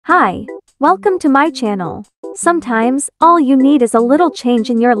Hi, welcome to my channel. Sometimes, all you need is a little change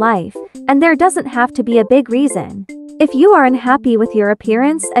in your life, and there doesn't have to be a big reason. If you are unhappy with your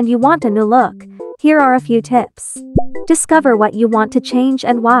appearance and you want a new look, here are a few tips. Discover what you want to change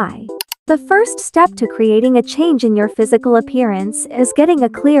and why. The first step to creating a change in your physical appearance is getting a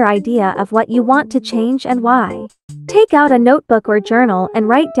clear idea of what you want to change and why. Take out a notebook or journal and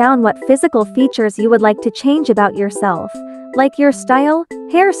write down what physical features you would like to change about yourself, like your style,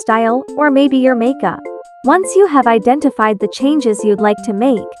 hairstyle, or maybe your makeup. Once you have identified the changes you'd like to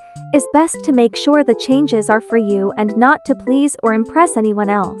make, it's best to make sure the changes are for you and not to please or impress anyone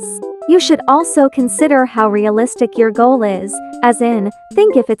else. You should also consider how realistic your goal is, as in,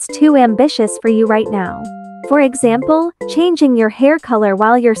 think if it's too ambitious for you right now. For example, changing your hair color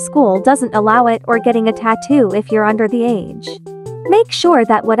while your school doesn't allow it, or getting a tattoo if you're under the age. Make sure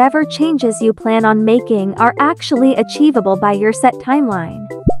that whatever changes you plan on making are actually achievable by your set timeline.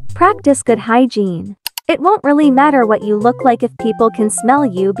 Practice good hygiene. It won't really matter what you look like if people can smell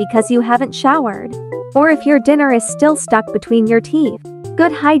you because you haven't showered, or if your dinner is still stuck between your teeth.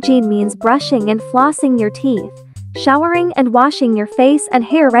 Good hygiene means brushing and flossing your teeth, showering and washing your face and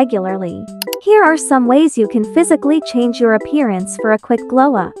hair regularly. Here are some ways you can physically change your appearance for a quick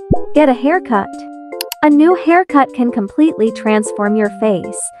glow up. Get a haircut. A new haircut can completely transform your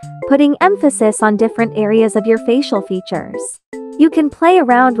face, putting emphasis on different areas of your facial features. You can play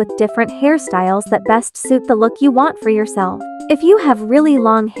around with different hairstyles that best suit the look you want for yourself. If you have really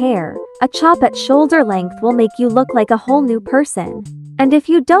long hair, a chop at shoulder length will make you look like a whole new person. And if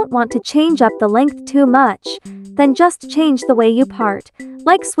you don't want to change up the length too much, then just change the way you part,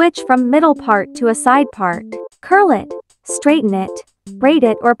 like switch from middle part to a side part. Curl it, straighten it, braid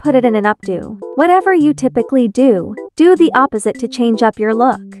it, or put it in an updo. Whatever you typically do, do the opposite to change up your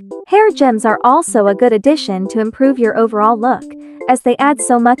look. Hair gems are also a good addition to improve your overall look, as they add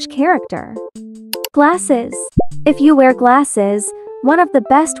so much character. Glasses. If you wear glasses, one of the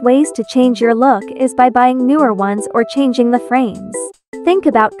best ways to change your look is by buying newer ones or changing the frames. Think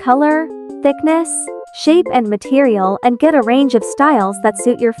about color, thickness, shape and material, and get a range of styles that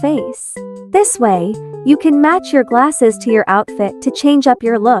suit your face. This way, you can match your glasses to your outfit to change up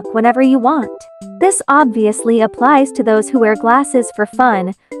your look whenever you want. This obviously applies to those who wear glasses for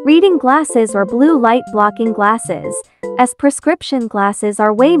fun, reading glasses or blue light blocking glasses, as prescription glasses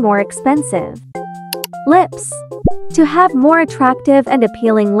are way more expensive. Lips. To have more attractive and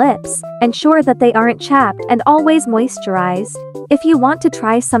appealing lips, ensure that they aren't chapped and always moisturized. If you want to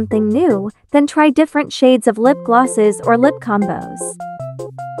try something new, then try different shades of lip glosses or lip combos.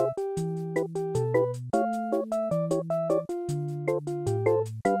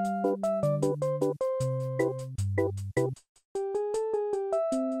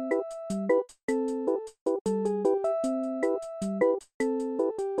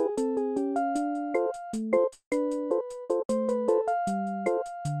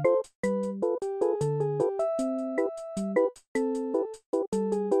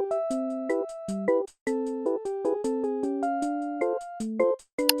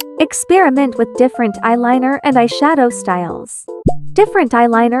 Experiment with different eyeliner and eyeshadow styles. Different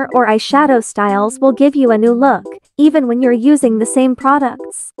eyeliner or eyeshadow styles will give you a new look, even when you're using the same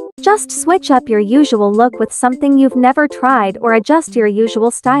products. Just switch up your usual look with something you've never tried or adjust your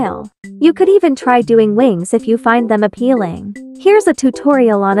usual style. You could even try doing wings if you find them appealing. Here's a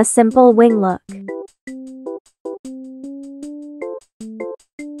tutorial on a simple wing look.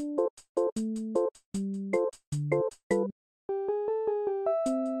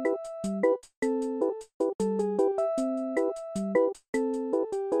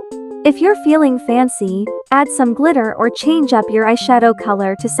 If you're feeling fancy, add some glitter or change up your eyeshadow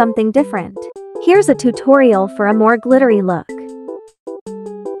color to something different. Here's a tutorial for a more glittery look.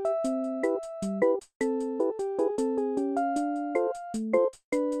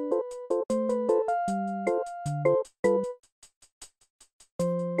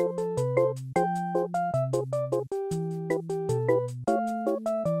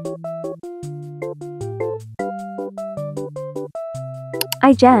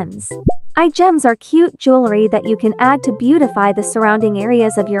 Eye gems. Eye gems are cute jewelry that you can add to beautify the surrounding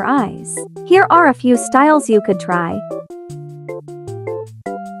areas of your eyes. Here are a few styles you could try.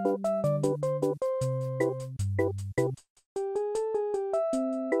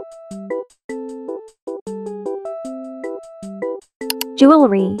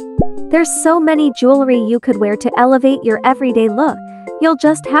 Jewelry. There's so many jewelry you could wear to elevate your everyday look. You'll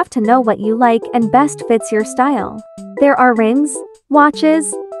just have to know what you like and best fits your style. There are rings,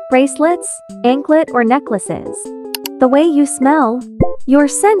 watches, bracelets, anklet or necklaces. The way you smell. Your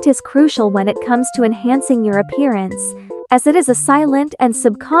scent is crucial when it comes to enhancing your appearance, as it is a silent and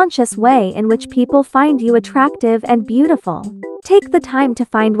subconscious way in which people find you attractive and beautiful. Take the time to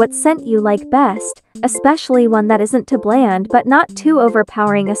find what scent you like best, especially one that isn't too bland but not too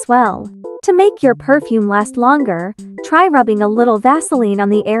overpowering as well. To make your perfume last longer, try rubbing a little Vaseline on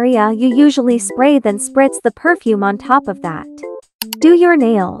the area you usually spray, then spritz the perfume on top of that. Do your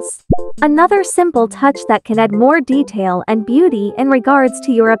nails. Another simple touch that can add more detail and beauty in regards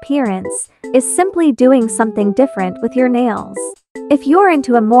to your appearance is simply doing something different with your nails. If you're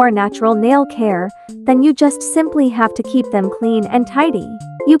into a more natural nail care, then you just simply have to keep them clean and tidy.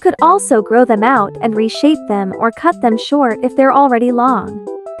 You could also grow them out and reshape them or cut them short if they're already long.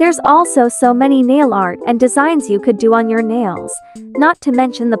 There's also so many nail art and designs you could do on your nails, not to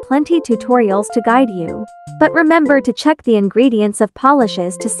mention the plenty tutorials to guide you. But remember to check the ingredients of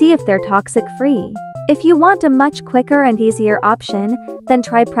polishes to see if they're toxic free. If you want a much quicker and easier option, then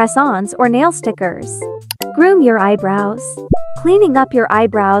try press-ons or nail stickers. Groom your eyebrows. Cleaning up your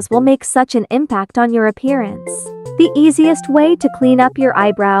eyebrows will make such an impact on your appearance. The easiest way to clean up your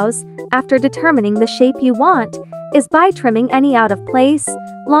eyebrows, after determining the shape you want, is by trimming any out of place,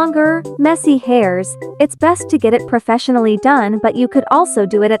 longer, messy hairs. It's best to get it professionally done, but you could also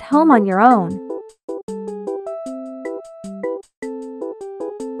do it at home on your own.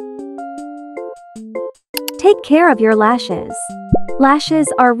 Take care of your lashes. Lashes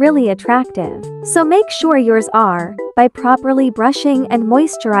are really attractive, so make sure yours are, by properly brushing and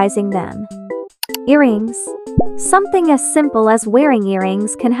moisturizing them. Earrings. Something as simple as wearing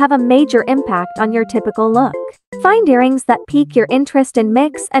earrings can have a major impact on your typical look. Find earrings that pique your interest and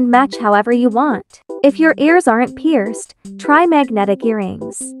mix and match however you want. If your ears aren't pierced, try magnetic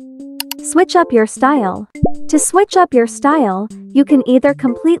earrings. Switch up your style. To switch up your style, you can either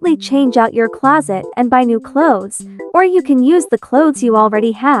completely change out your closet and buy new clothes, or you can use the clothes you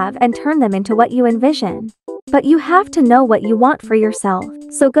already have and turn them into what you envision. But you have to know what you want for yourself,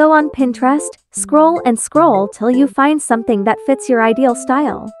 so go on Pinterest, scroll and scroll till you find something that fits your ideal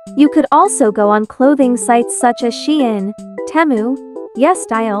style. You could also go on clothing sites such as Shein, Temu,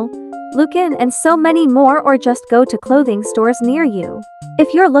 YesStyle, Lookin, and so many more, or just go to clothing stores near you.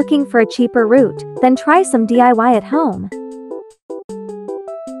 If you're looking for a cheaper route, then try some DIY at home.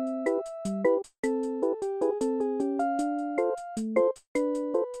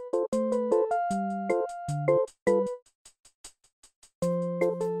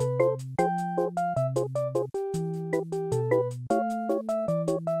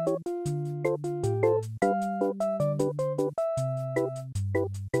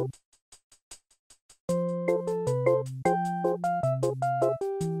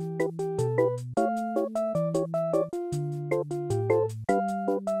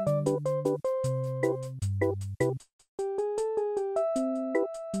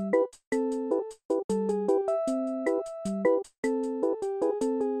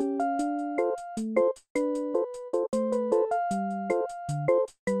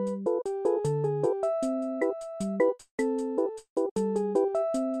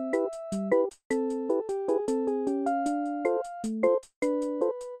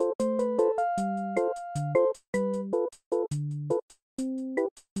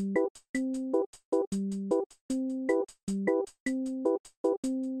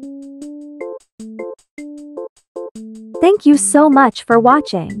 Thank you so much for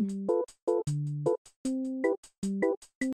watching.